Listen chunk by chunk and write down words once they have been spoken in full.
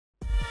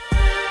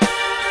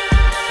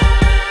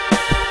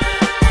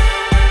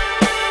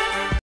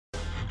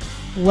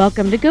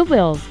Welcome to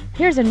Goodwill's.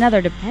 Here's another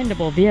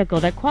dependable vehicle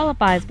that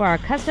qualifies for our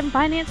custom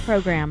finance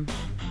program.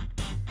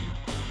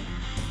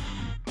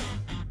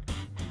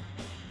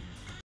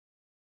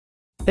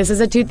 This is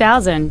a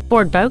 2000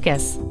 Ford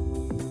Focus.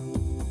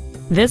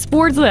 This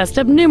Ford's list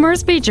of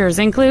numerous features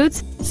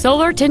includes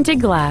solar tinted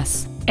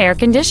glass, air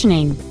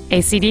conditioning, a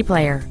CD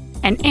player,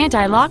 an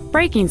anti-lock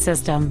braking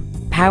system,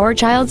 power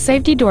child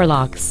safety door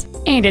locks,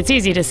 and it's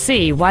easy to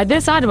see why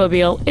this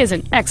automobile is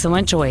an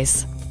excellent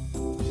choice.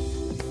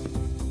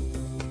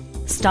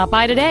 Stop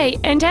by today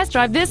and test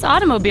drive this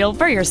automobile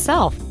for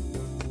yourself.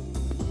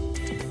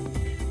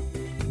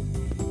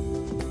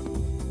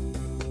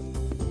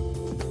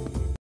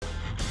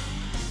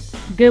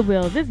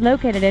 Goodwill's is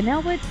located in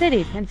Ellwood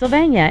City,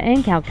 Pennsylvania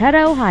and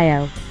Calcutta,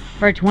 Ohio.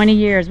 For 20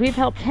 years, we've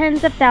helped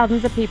tens of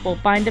thousands of people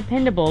find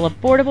dependable,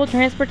 affordable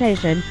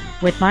transportation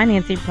with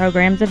financing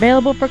programs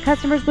available for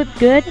customers with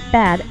good,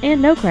 bad,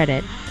 and no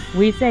credit.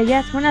 We say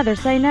yes when others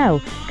say no.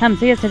 Come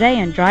see us today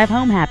and drive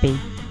home happy.